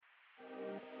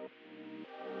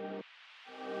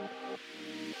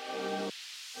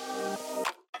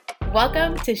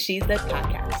Welcome to She's Lit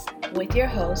Podcast with your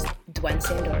host, Dwen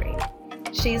Sandori.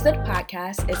 She's Lit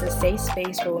Podcast is a safe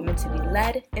space for women to be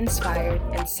led, inspired,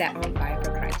 and set on fire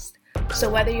for Christ. So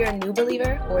whether you're a new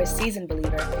believer or a seasoned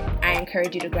believer, I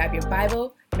encourage you to grab your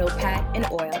Bible, notepad, and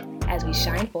oil as we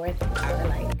shine forth our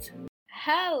light.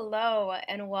 Hello,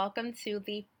 and welcome to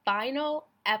the final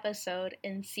episode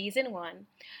in Season 1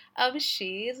 of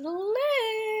She's Lit.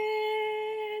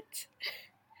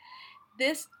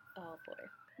 Oh boy.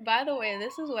 By the way,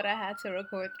 this is what I had to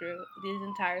record through these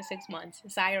entire 6 months.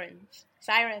 Sirens.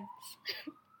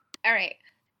 Alright,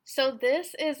 so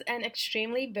this is an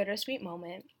extremely bittersweet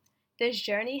moment. This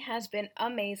journey has been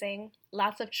amazing.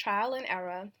 Lots of trial and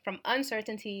error, from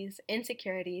uncertainties,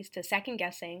 insecurities, to second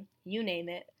guessing, you name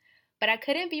it. But I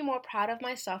couldn't be more proud of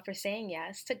myself for saying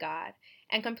yes to God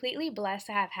and completely blessed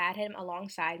to have had Him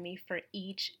alongside me for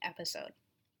each episode.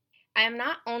 I am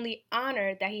not only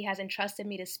honored that He has entrusted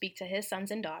me to speak to His sons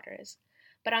and daughters,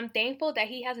 but I'm thankful that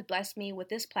He has blessed me with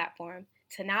this platform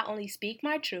to not only speak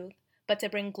my truth, but to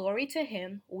bring glory to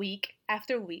Him week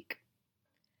after week.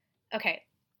 Okay,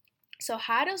 so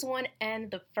how does one end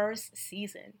the first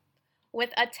season?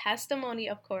 With a testimony,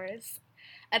 of course.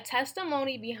 A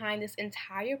testimony behind this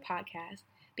entire podcast,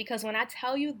 because when I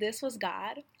tell you this was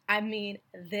God, I mean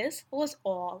this was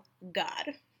all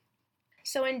God.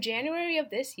 So in January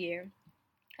of this year,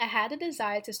 I had the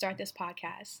desire to start this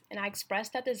podcast, and I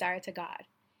expressed that desire to God.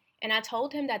 And I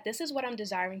told Him that this is what I'm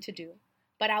desiring to do,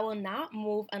 but I will not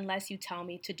move unless you tell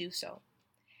me to do so.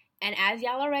 And as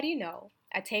y'all already know,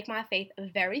 I take my faith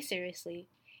very seriously,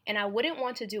 and I wouldn't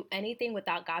want to do anything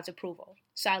without God's approval,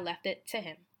 so I left it to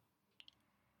Him.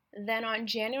 Then on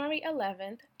January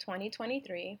 11th,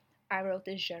 2023, I wrote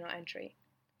this journal entry.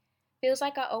 Feels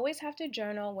like I always have to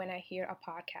journal when I hear a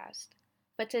podcast.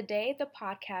 But today, the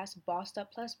podcast Bossed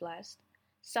Up Plus Blessed,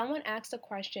 someone asked a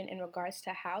question in regards to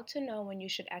how to know when you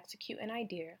should execute an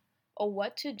idea or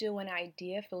what to do when an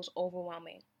idea feels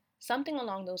overwhelming, something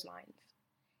along those lines.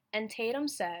 And Tatum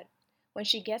said, when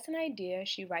she gets an idea,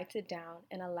 she writes it down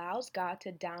and allows God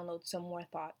to download some more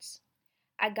thoughts.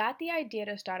 I got the idea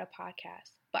to start a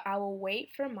podcast, but I will wait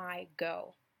for my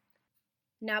go.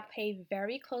 Now pay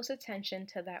very close attention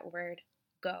to that word,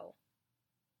 go.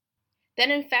 Then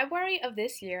in February of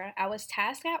this year, I was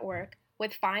tasked at work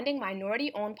with finding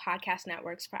minority-owned podcast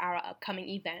networks for our upcoming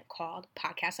event called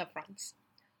Podcast Upfronts.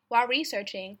 While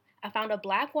researching, I found a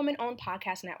Black woman-owned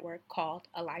podcast network called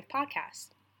Alive Podcast.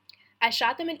 I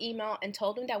shot them an email and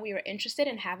told them that we were interested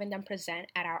in having them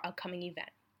present at our upcoming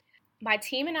event. My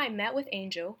team and I met with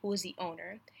Angel, who is the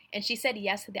owner, and she said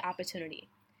yes to the opportunity.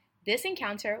 This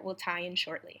encounter will tie in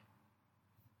shortly.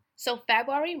 So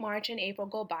February, March, and April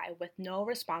go by with no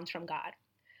response from God.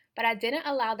 But I didn't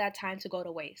allow that time to go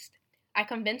to waste. I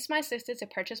convinced my sister to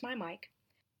purchase my mic.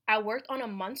 I worked on a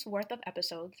month's worth of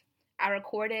episodes. I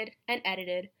recorded and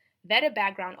edited, vetted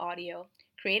background audio,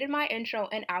 created my intro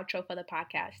and outro for the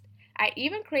podcast. I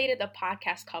even created the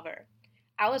podcast cover.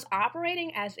 I was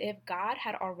operating as if God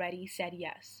had already said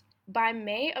yes. By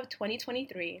May of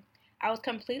 2023, I was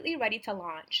completely ready to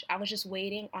launch. I was just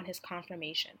waiting on His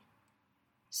confirmation.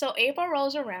 So April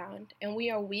rolls around, and we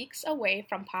are weeks away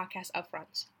from Podcast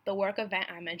Upfronts, the work event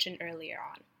I mentioned earlier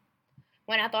on.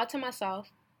 When I thought to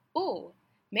myself, ooh,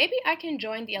 maybe I can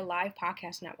join the Alive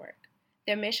Podcast Network.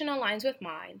 Their mission aligns with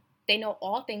mine. They know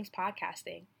all things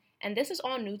podcasting, and this is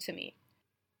all new to me.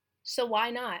 So why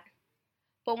not?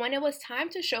 But when it was time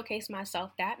to showcase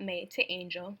myself that May to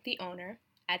Angel, the owner,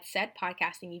 at said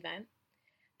podcasting event,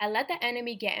 I let the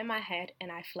enemy get in my head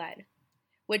and I fled,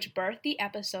 which birthed the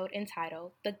episode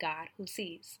entitled The God Who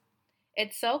Sees.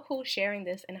 It's so cool sharing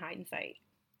this in hindsight.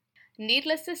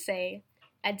 Needless to say,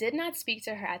 I did not speak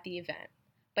to her at the event,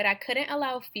 but I couldn't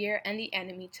allow fear and the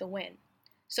enemy to win.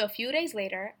 So a few days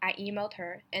later, I emailed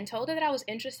her and told her that I was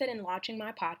interested in launching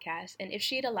my podcast and if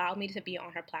she'd allow me to be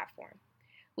on her platform.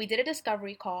 We did a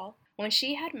discovery call when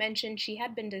she had mentioned she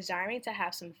had been desiring to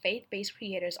have some faith-based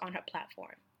creators on her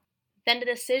platform. Then the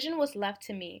decision was left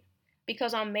to me,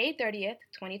 because on May 30th,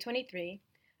 2023,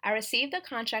 I received the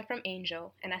contract from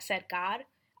Angel and I said, God,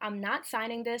 I'm not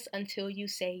signing this until you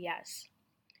say yes.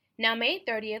 Now, May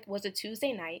 30th was a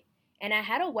Tuesday night, and I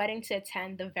had a wedding to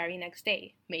attend the very next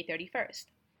day, May 31st.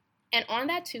 And on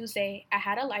that Tuesday, I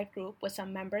had a life group with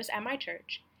some members at my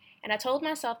church, and I told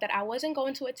myself that I wasn't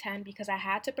going to attend because I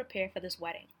had to prepare for this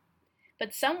wedding.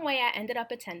 But some way I ended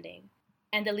up attending,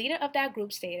 and the leader of that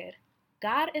group stated,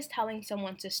 God is telling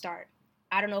someone to start.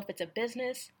 I don't know if it's a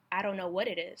business, I don't know what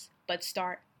it is, but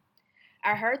start.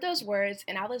 I heard those words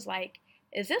and I was like,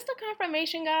 is this the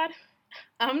confirmation, God?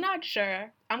 I'm not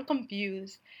sure. I'm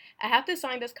confused. I have to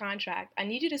sign this contract. I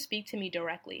need you to speak to me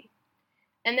directly.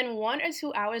 And then 1 or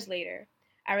 2 hours later,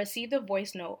 I received a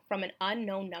voice note from an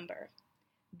unknown number.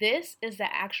 This is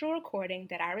the actual recording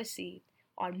that I received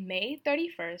on May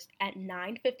 31st at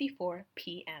 9:54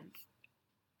 p.m.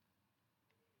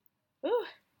 Ooh.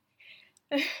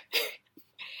 Hey,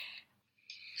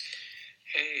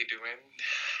 Duane.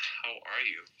 How are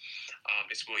you?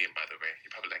 It's William, by the way.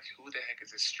 You're probably like, who the heck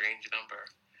is this strange number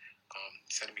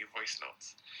sending me voice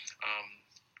notes?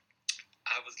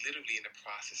 I was literally in the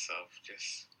process of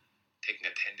just taking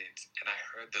attendance, and I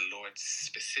heard the Lord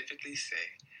specifically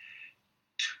say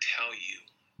to tell you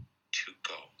to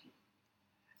go.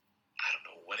 I don't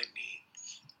know what it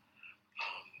means,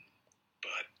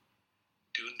 but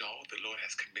do know the Lord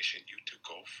has commissioned you to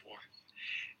go forth,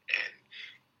 and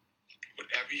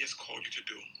whatever He has called you to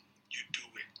do, you do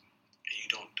it. And you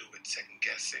don't do it second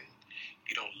guessing.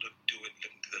 You don't do it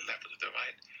looking to the left or to the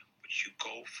right, but you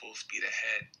go full speed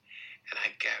ahead. And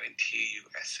I guarantee you,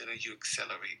 as soon as you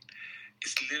accelerate,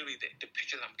 it's literally the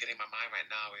picture that I'm getting in my mind right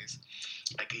now is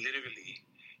like literally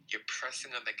you're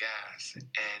pressing on the gas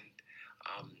and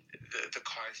the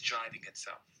car is driving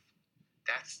itself.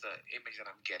 That's the image that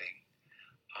I'm getting.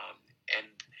 And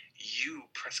you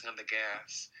pressing on the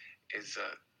gas is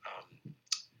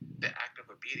the act of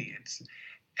obedience,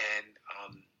 and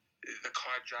the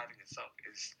car driving itself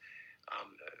is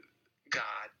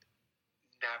God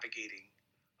navigating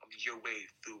your way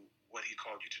through what He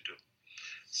called you to do.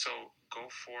 So go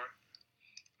forth.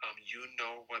 You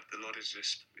know what the Lord is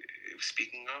just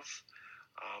speaking of,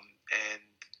 and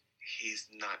He's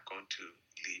not going to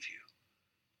leave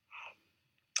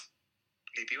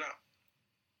you out.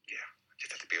 Yeah,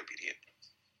 just have to be obedient.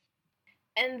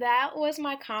 And that was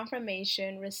my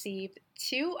confirmation received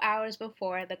 2 hours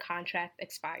before the contract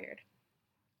expired.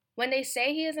 When they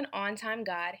say He is an on-time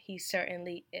God, He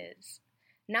certainly is.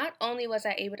 Not only was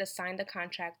I able to sign the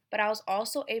contract, but I was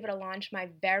also able to launch my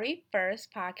very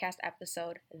first podcast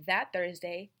episode that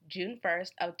Thursday, June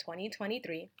 1st of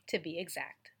 2023, to be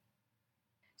exact.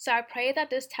 So I pray that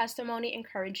this testimony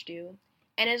encouraged you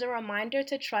and is a reminder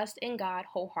to trust in God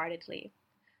wholeheartedly.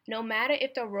 No matter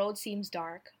if the road seems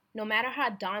dark, no matter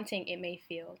how daunting it may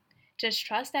feel, just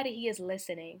trust that He is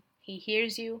listening. He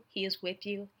hears you, He is with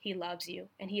you, He loves you,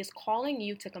 and He is calling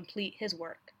you to complete His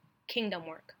work, kingdom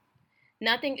work.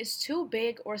 Nothing is too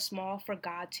big or small for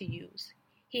God to use.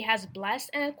 He has blessed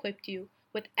and equipped you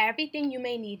with everything you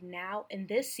may need now in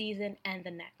this season and the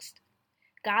next.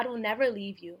 God will never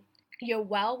leave you. Your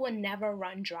well will never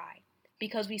run dry,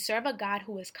 because we serve a God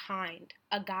who is kind,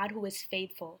 a God who is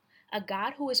faithful, a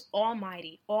God who is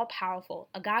almighty, all-powerful,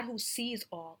 a God who sees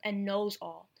all and knows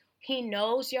all. He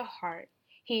knows your heart.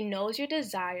 He knows your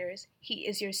desires. He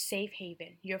is your safe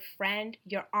haven, your friend,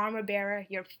 your armor bearer,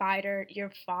 your fighter,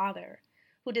 your father,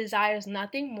 who desires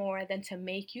nothing more than to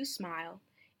make you smile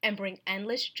and bring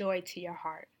endless joy to your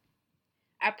heart.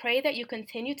 I pray that you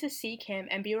continue to seek Him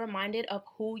and be reminded of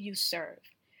who you serve.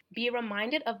 Be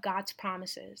reminded of God's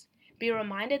promises. Be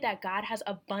reminded that God has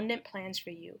abundant plans for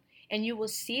you, and you will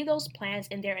see those plans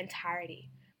in their entirety,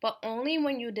 but only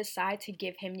when you decide to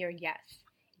give Him your yes.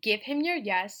 Give Him your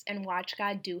yes and watch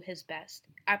God do His best.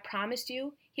 I promise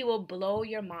you, He will blow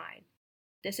your mind.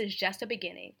 This is just a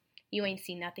beginning. You ain't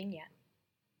seen nothing yet.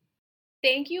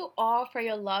 Thank you all for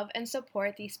your love and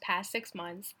support these past 6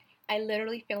 months. I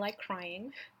literally feel like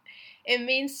crying. It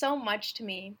means so much to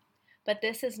me. But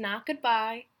this is not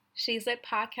goodbye. She's Lit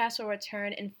Podcast will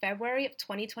return in February of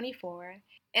 2024,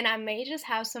 and I may just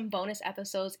have some bonus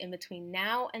episodes in between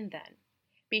now and then.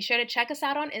 Be sure to check us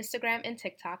out on Instagram and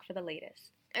TikTok for the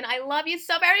latest. And I love you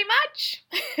so very much.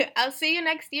 I'll see you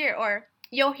next year, or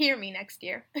you'll hear me next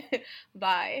year.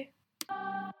 Bye.